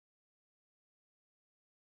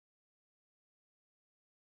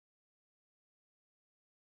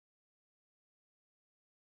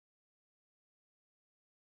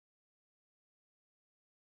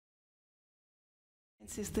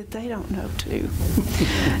is that they don't know too.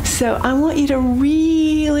 So I want you to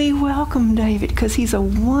really welcome David because he's a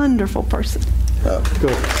wonderful person.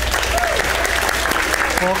 Good.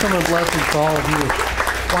 Welcome and blessings to all of you.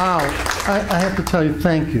 Wow, I have to tell you,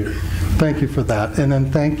 thank you. Thank you for that. And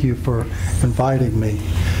then thank you for inviting me.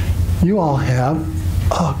 You all have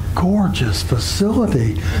a gorgeous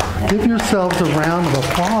facility. Give yourselves a round of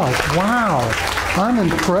applause. Wow, I'm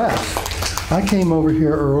impressed. I came over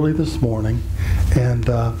here early this morning and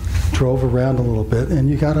drove around a little bit, and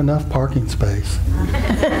you got enough parking space.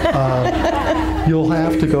 You'll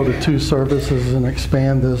have to go to 2 services and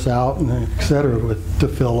expand this out and et cetera to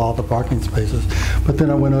fill all the parking spaces. But then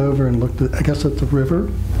I went over and looked at, I guess at the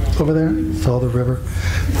river over there, saw the river.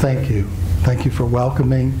 Thank you. Thank you for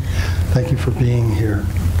welcoming. Thank you for being here.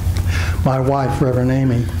 My wife, Reverend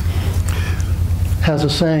Amy, has a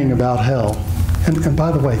saying about hell. And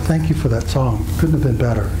by the way, thank you for that song. Couldn't have been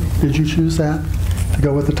better. Did you choose that to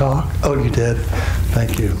go with the talk? Oh, you did?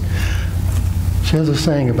 Thank you. She has a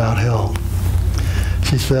saying about hell.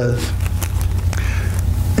 She says,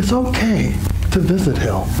 it's okay to visit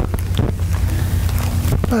hell,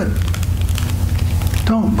 but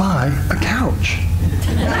don't buy a couch.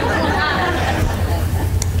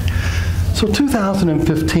 So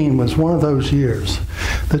 2015 was one of those years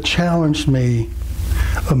that challenged me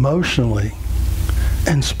emotionally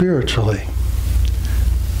and spiritually.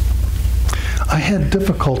 I had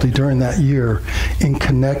difficulty during that year in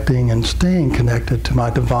connecting and staying connected to my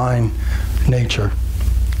divine nature.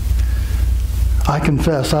 I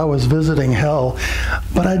confess I was visiting hell,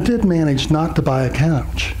 but I did manage not to buy a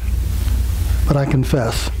couch. But I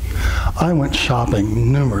confess, I went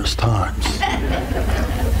shopping numerous times.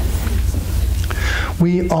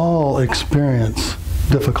 We all experience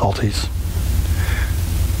difficulties.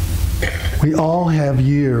 We all have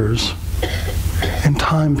years and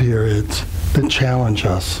time periods that challenge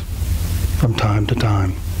us from time to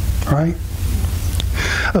time, right?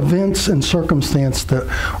 Events and circumstances that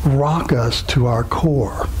rock us to our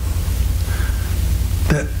core,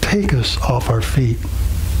 that take us off our feet,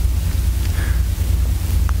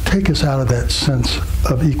 take us out of that sense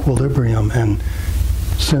of equilibrium and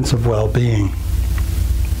sense of well-being.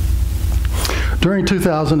 During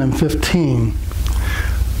 2015,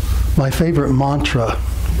 my favorite mantra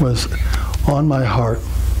was on my heart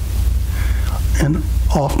and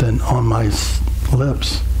often on my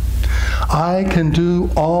lips. I can do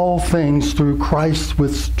all things through Christ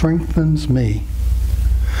which strengthens me.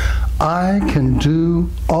 I can do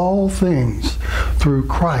all things through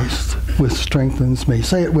Christ which strengthens me.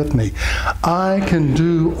 Say it with me. I can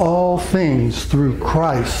do all things through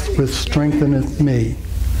Christ which strengtheneth me.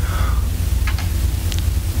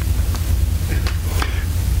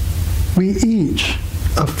 We each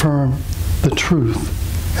affirm the truth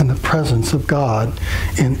and the presence of God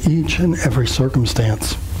in each and every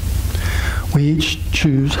circumstance. We each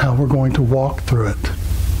choose how we're going to walk through it,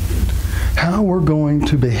 how we're going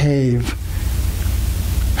to behave,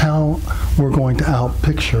 how we're going to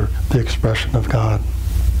outpicture the expression of God.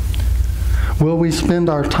 Will we spend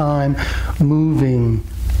our time moving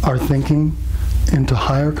our thinking into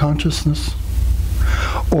higher consciousness?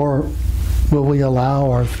 Or will we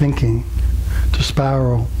allow our thinking to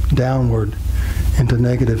spiral downward into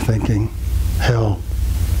negative thinking, hell?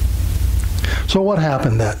 So what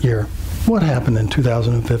happened that year? What happened in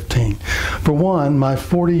 2015? For one, my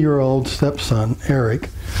 40-year-old stepson, Eric,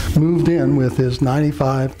 moved in with his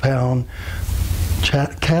 95-pound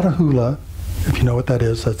Catahoula, if you know what that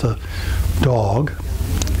is, that's a dog,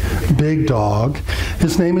 big dog.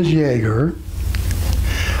 His name is Jaeger.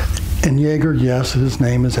 And Jaeger, yes, his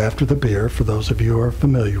name is after the beer, for those of you who are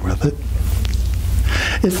familiar with it.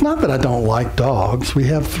 It's not that I don't like dogs. We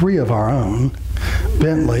have 3 of our own.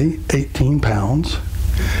 Bentley, 18 pounds.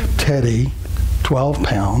 Teddy, 12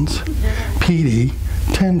 pounds. Petey,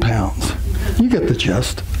 10 pounds. You get the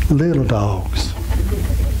gist. Little dogs.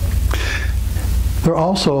 They're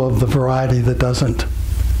also of the variety that doesn't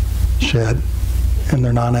shed, and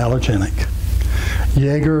they're non-allergenic.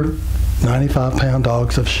 Jaeger, 95-pound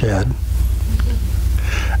dogs have shed,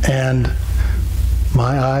 and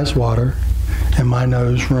my eyes water and my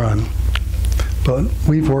nose run, but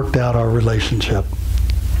we've worked out our relationship.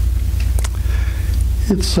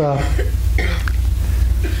 It's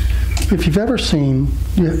if you've ever seen,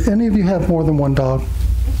 any of you have more than one dog?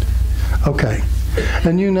 Okay,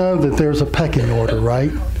 and you know that there's a pecking order,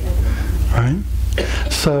 right? Right?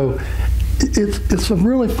 So it's a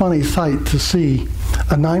really funny sight to see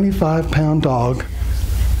a 95-pound dog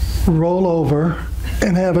roll over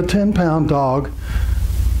and have a 10-pound dog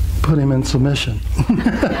put him in submission.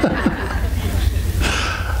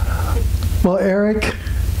 Well, Eric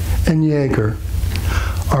and Jaeger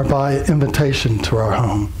are by invitation to our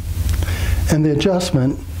home. And the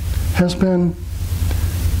adjustment has been,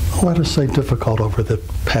 let us say, difficult over the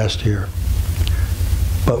past year.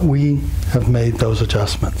 But we have made those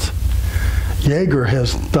adjustments. Jaeger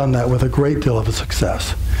has done that with a great deal of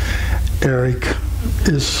success. Eric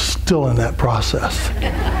is still in that process.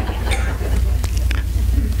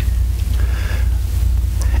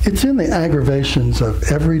 It's in the aggravations of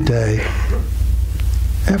everyday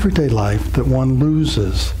life that one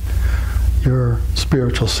loses your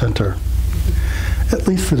spiritual center. At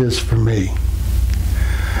least it is for me.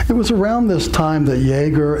 It was around this time that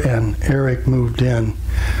Jaeger and Eric moved in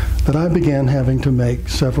that I began having to make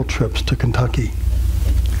several trips to Kentucky.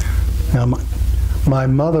 Now, my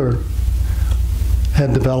mother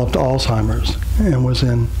had developed Alzheimer's and was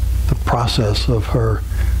in the process of her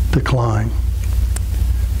decline.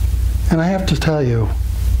 And I have to tell you,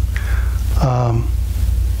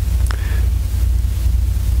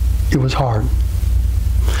 it was hard.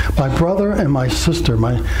 My brother and my sister,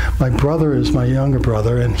 my brother is my younger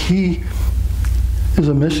brother, and he is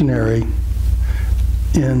a missionary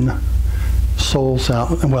in Seoul,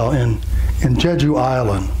 in Jeju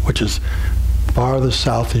Island, which is farthest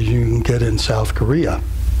south as you can get in South Korea.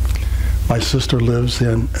 My sister lives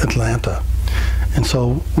in Atlanta. And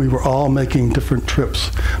so we were all making different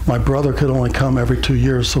trips. My brother could only come every 2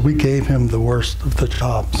 years, so we gave him the worst of the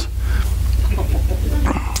jobs.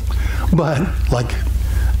 But, like,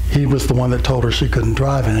 he was the one that told her she couldn't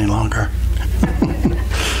drive any longer.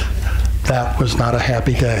 That was not a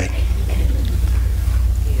happy day.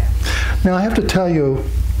 Now, I have to tell you,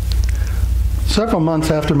 several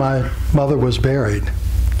months after my mother was buried,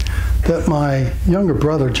 that my younger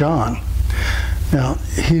brother, John, now,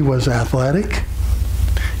 he was athletic.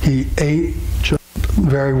 He ate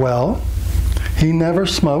very well. He never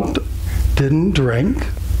smoked, didn't drink.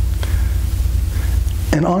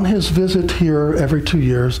 And on his visit here every 2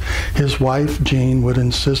 years, his wife, Jean, would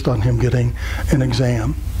insist on him getting an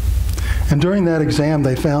exam. And during that exam,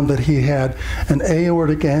 they found that he had an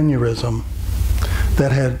aortic aneurysm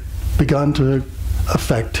that had begun to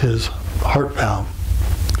affect his heart valve.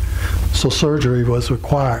 So surgery was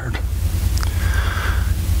required.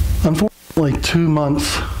 Unfortunately, 2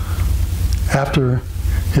 months after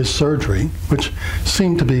his surgery, which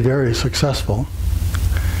seemed to be very successful,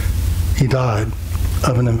 he died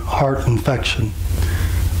of a heart infection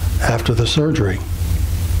after the surgery.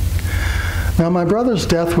 Now, my brother's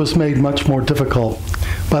death was made much more difficult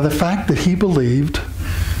by the fact that he believed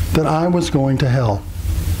that I was going to hell.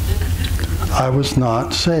 I was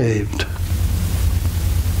not saved.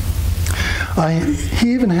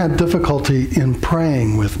 He even had difficulty in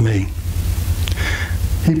praying with me.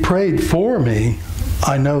 He prayed for me,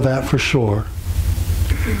 I know that for sure.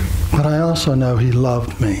 But I also know he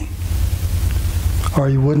loved me, or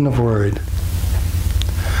he wouldn't have worried.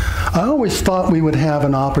 I always thought we would have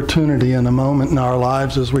an opportunity and a moment in our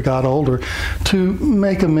lives as we got older to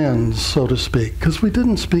make amends, so to speak, because we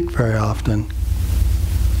didn't speak very often.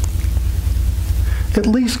 At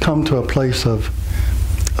least come to a place of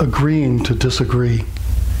agreeing to disagree.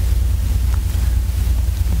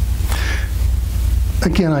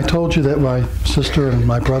 Again, I told you that my sister and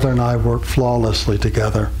my brother and I worked flawlessly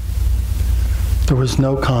together. There was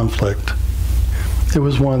no conflict. It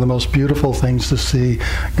was one of the most beautiful things to see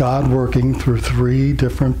God working through 3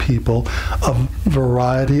 different people, a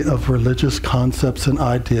variety of religious concepts and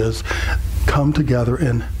ideas come together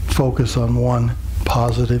and focus on one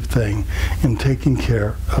positive thing in taking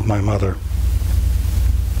care of my mother.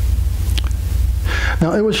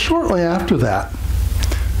 Now, it was shortly after that,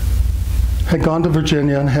 had gone to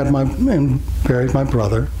Virginia and buried my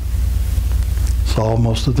brother, saw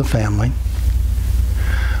most of the family.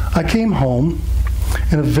 I came home,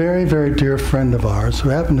 and a very, very dear friend of ours, who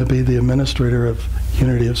happened to be the administrator of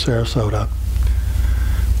Unity of Sarasota,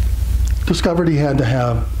 discovered he had to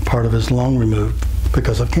have part of his lung removed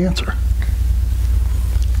because of cancer.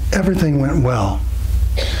 Everything went well.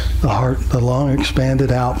 The lung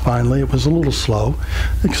expanded out finally. It was a little slow,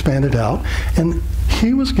 expanded out, and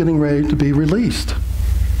he was getting ready to be released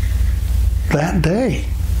that day.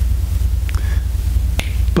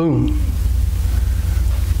 Boom.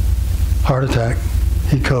 Heart attack.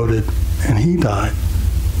 He coded, and he died.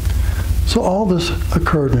 So all this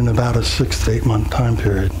occurred in about a 6 to 8 month time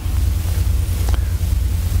period.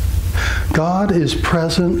 God is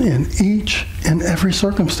present in each and every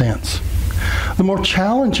circumstance. The more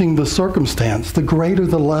challenging the circumstance, the greater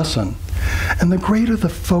the lesson, and the greater the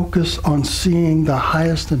focus on seeing the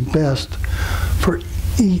highest and best for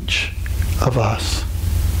each of us.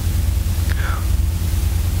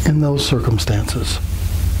 in those circumstances.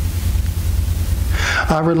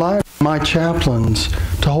 I rely on my chaplains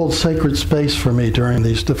to hold sacred space for me during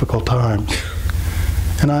these difficult times.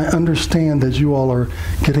 And I understand that you all are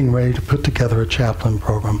getting ready to put together a chaplain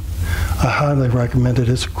program. I highly recommend it.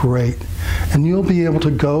 It's great. And you'll be able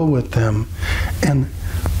to go with them. And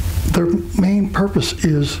their main purpose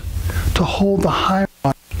is to hold the high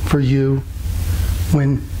line for you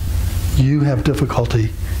when you have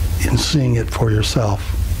difficulty in seeing it for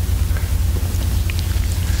yourself.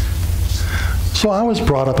 So I was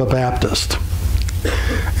brought up a Baptist.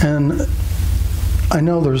 And I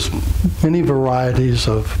know there's many varieties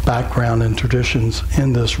of background and traditions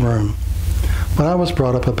in this room, but I was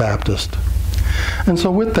brought up a Baptist. And so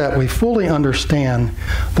with that, we fully understand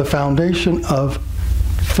the foundation of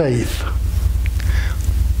faith.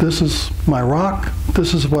 This is my rock.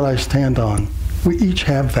 This is what I stand on. We each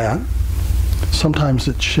have that. Sometimes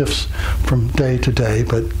it shifts from day to day,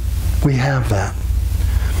 but we have that.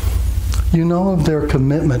 You know of their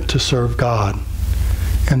commitment to serve God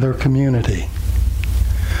and their community.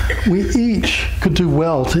 We each could do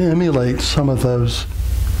well to emulate some of those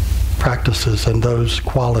practices and those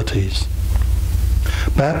qualities.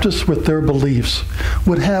 Baptists with their beliefs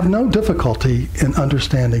would have no difficulty in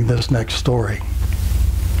understanding this next story.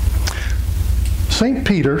 St.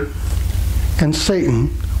 Peter and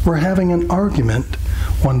Satan were having an argument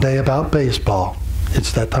one day about baseball.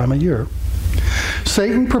 It's that time of year.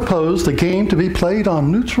 Satan proposed a game to be played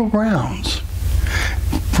on neutral grounds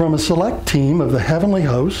from a select team of the heavenly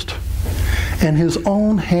host and his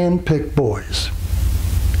own hand-picked boys.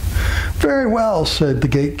 Very well, said the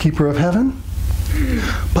gatekeeper of heaven,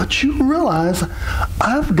 but you realize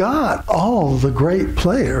I've got all the great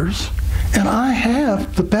players and I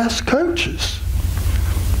have the best coaches.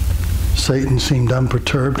 Satan seemed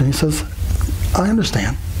unperturbed and he says, I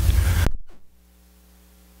understand.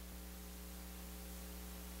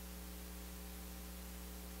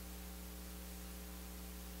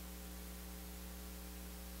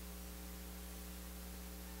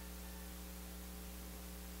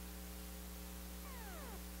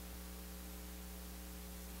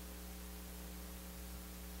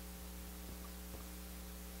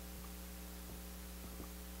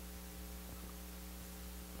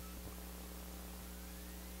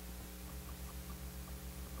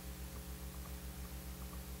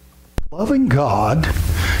 Loving God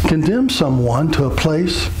condemns someone to a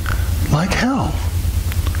place like hell,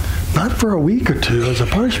 not for a week or two as a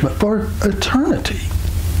punishment, for eternity.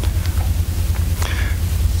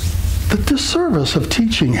 The disservice of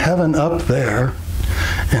teaching heaven up there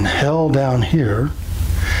and hell down here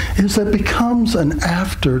is that it becomes an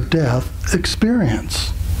after-death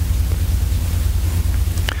experience.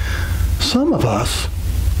 Some of us,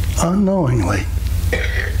 unknowingly,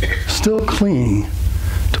 still cling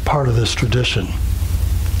to part of this tradition.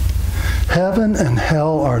 Heaven and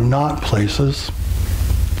hell are not places.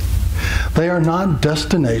 They are not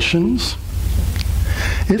destinations.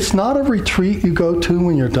 It's not a retreat you go to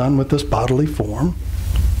when you're done with this bodily form.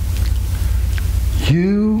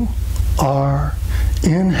 You are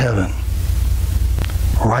in heaven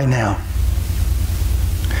right now.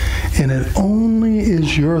 And it only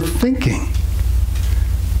is your thinking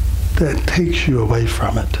that takes you away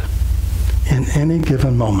from it in any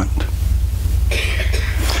given moment.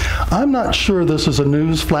 I'm not sure this is a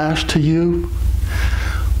news flash to you,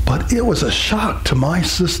 but it was a shock to my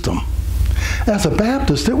system. As a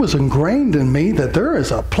Baptist, it was ingrained in me that there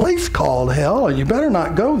is a place called hell, and you better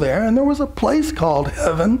not go there, and there was a place called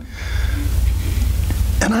heaven.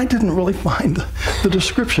 And I didn't really find the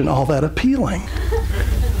description all that appealing.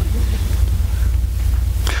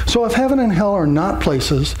 So if heaven and hell are not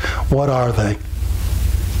places, what are they?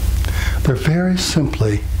 They're very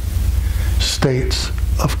simply states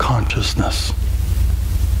of consciousness.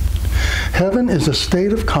 Heaven is a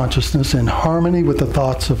state of consciousness in harmony with the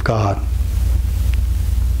thoughts of God.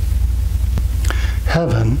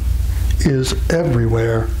 Heaven is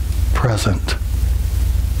everywhere present.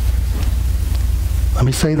 Let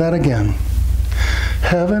me say that again.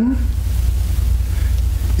 Heaven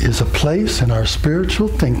is a place in our spiritual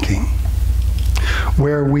thinking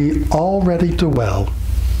where we already dwell,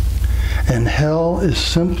 and hell is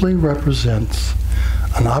simply represents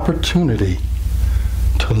an opportunity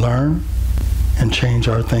to learn and change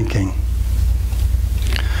our thinking.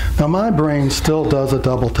 Now, my brain still does a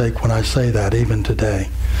double take when I say that, even today.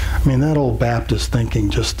 I mean, that old Baptist thinking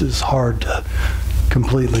just is hard to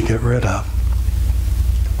completely get rid of.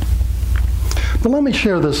 But let me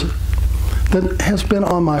share this that has been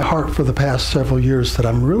on my heart for the past several years that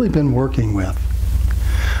I've really been working with.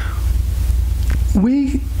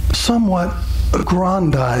 We somewhat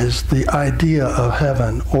aggrandize the idea of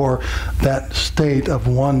heaven or that state of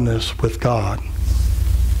oneness with God.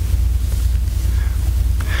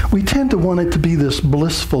 We tend to want it to be this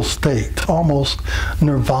blissful state, almost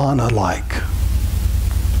nirvana-like,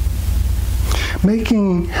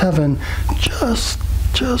 making heaven just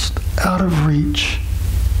out of reach.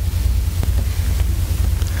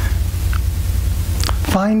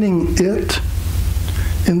 Finding it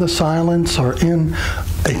in the silence or in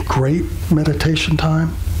a great meditation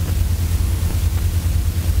time.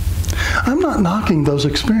 I'm not knocking those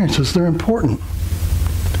experiences. They're important.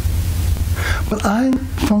 But I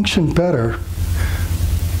function better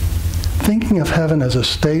thinking of heaven as a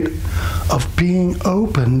state of being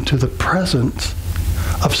open to the presence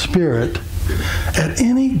of Spirit at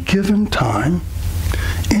any given time,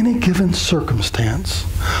 any given circumstance,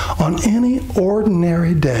 on any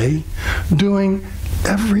ordinary day, doing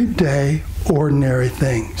everyday ordinary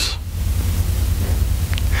things.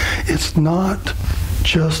 It's not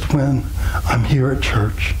just when I'm here at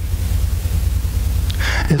church.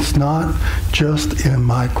 It's not just in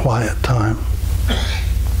my quiet time.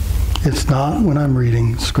 It's not when I'm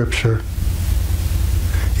reading Scripture.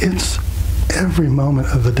 It's every moment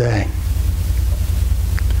of the day.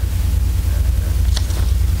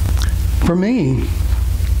 For me,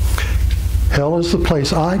 hell is the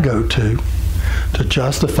place I go to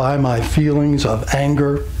justify my feelings of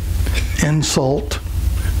anger, insult,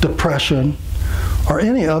 depression, or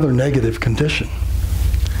any other negative condition.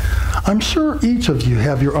 I'm sure each of you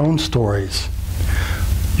have your own stories,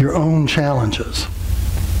 your own challenges.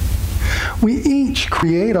 We each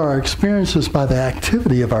create our experiences by the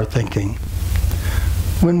activity of our thinking.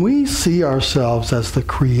 When we see ourselves as the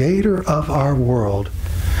creator of our world,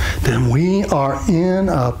 then we are in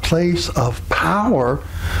a place of power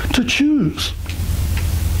to choose.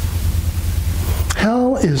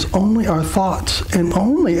 Hell is only our thoughts and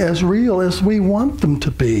only as real as we want them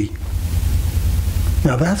to be.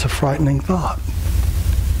 Now that's a frightening thought.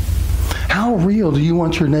 How real do you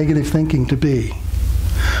want your negative thinking to be?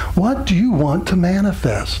 What do you want to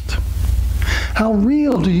manifest? How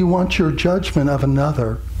real do you want your judgment of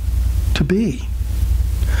another to be?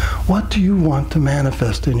 What do you want to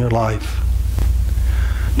manifest in your life?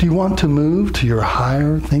 Do you want to move to your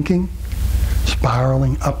higher thinking,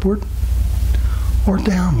 spiraling upward or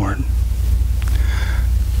downward?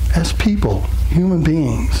 As people, human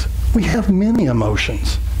beings, we have many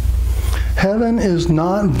emotions. Heaven is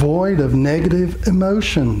not void of negative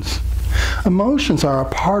emotions. Emotions are a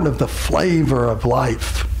part of the flavor of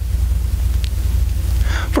life.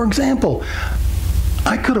 For example,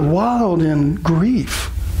 I could have wallowed in grief,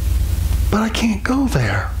 but I can't go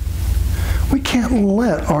there. We can't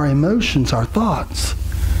let our emotions, our thoughts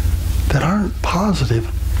that aren't positive,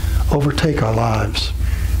 overtake our lives.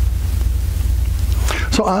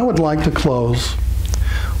 So I would like to close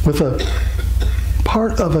with a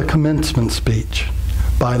part of a commencement speech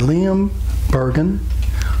by Liam Bergen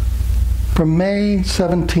from May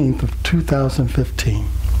 17th of 2015.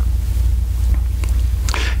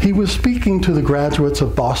 He was speaking to the graduates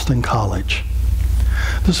of Boston College.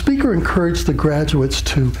 The speaker encouraged the graduates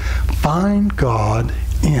to find God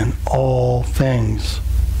in all things,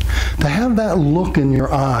 to have that look in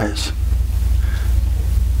your eyes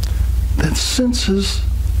that senses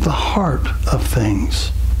the heart of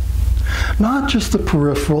things, not just the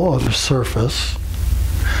peripheral or the surface,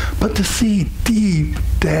 but to see deep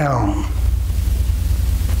down,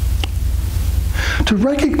 to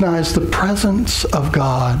recognize the presence of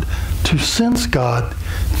God, to sense God.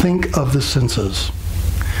 Think of the senses: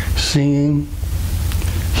 seeing,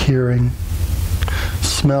 hearing,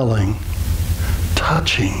 smelling,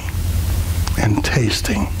 touching, and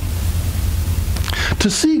tasting. To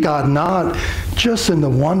see God not just in the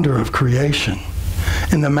wonder of creation,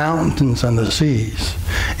 in the mountains and the seas,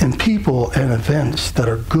 in people and events that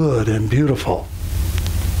are good and beautiful,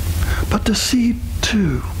 but to see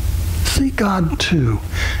God too,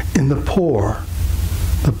 in the poor,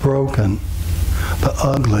 the broken, the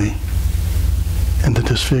ugly, and the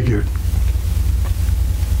disfigured.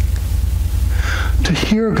 To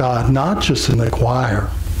hear God not just in the choir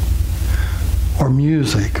or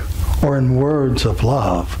music or in words of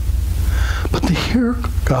love, but to hear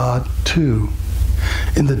God too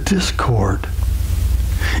in the discord,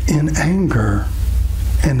 in anger,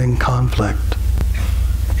 and in conflict.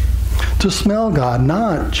 To smell God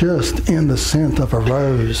not just in the scent of a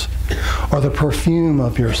rose or the perfume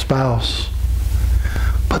of your spouse,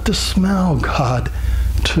 but to smell God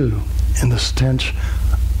too in the stench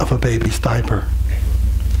of a baby's diaper,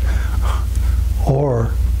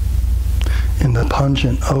 or in the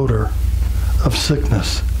pungent odor of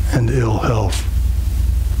sickness and ill health.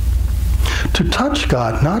 To touch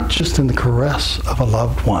God not just in the caress of a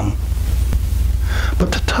loved one,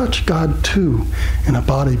 but to touch God too in a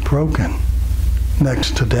body broken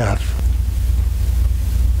next to death.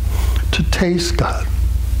 To taste God,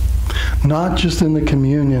 not just in the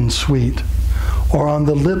communion suite or on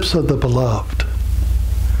the lips of the beloved,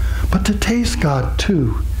 but to taste God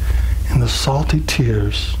too in the salty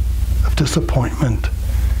tears of disappointment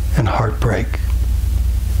and heartbreak.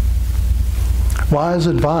 Wise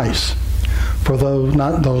advice for those,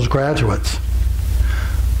 not those graduates,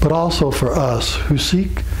 but also for us who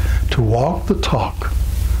seek to walk the talk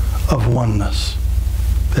of oneness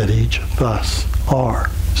that each of us are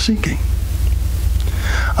seeking.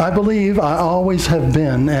 I believe I always have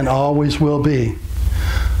been and always will be,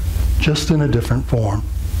 just in a different form.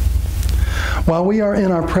 While we are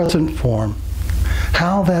in our present form,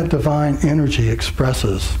 how that divine energy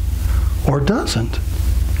expresses or doesn't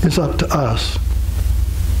is up to us.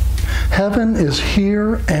 Heaven is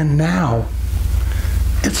here and now.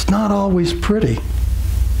 It's not always pretty.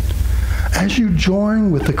 As you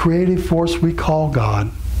join with the creative force we call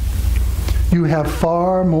God, you have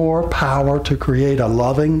far more power to create a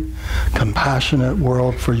loving, compassionate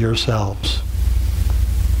world for yourselves.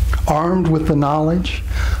 Armed with the knowledge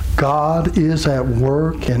God is at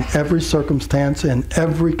work in every circumstance and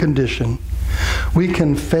every condition, we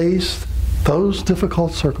can face those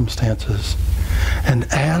difficult circumstances and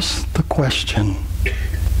ask the question,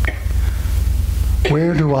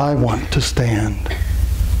 where do I want to stand?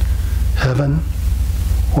 Heaven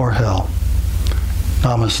or hell?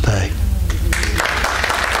 Namaste.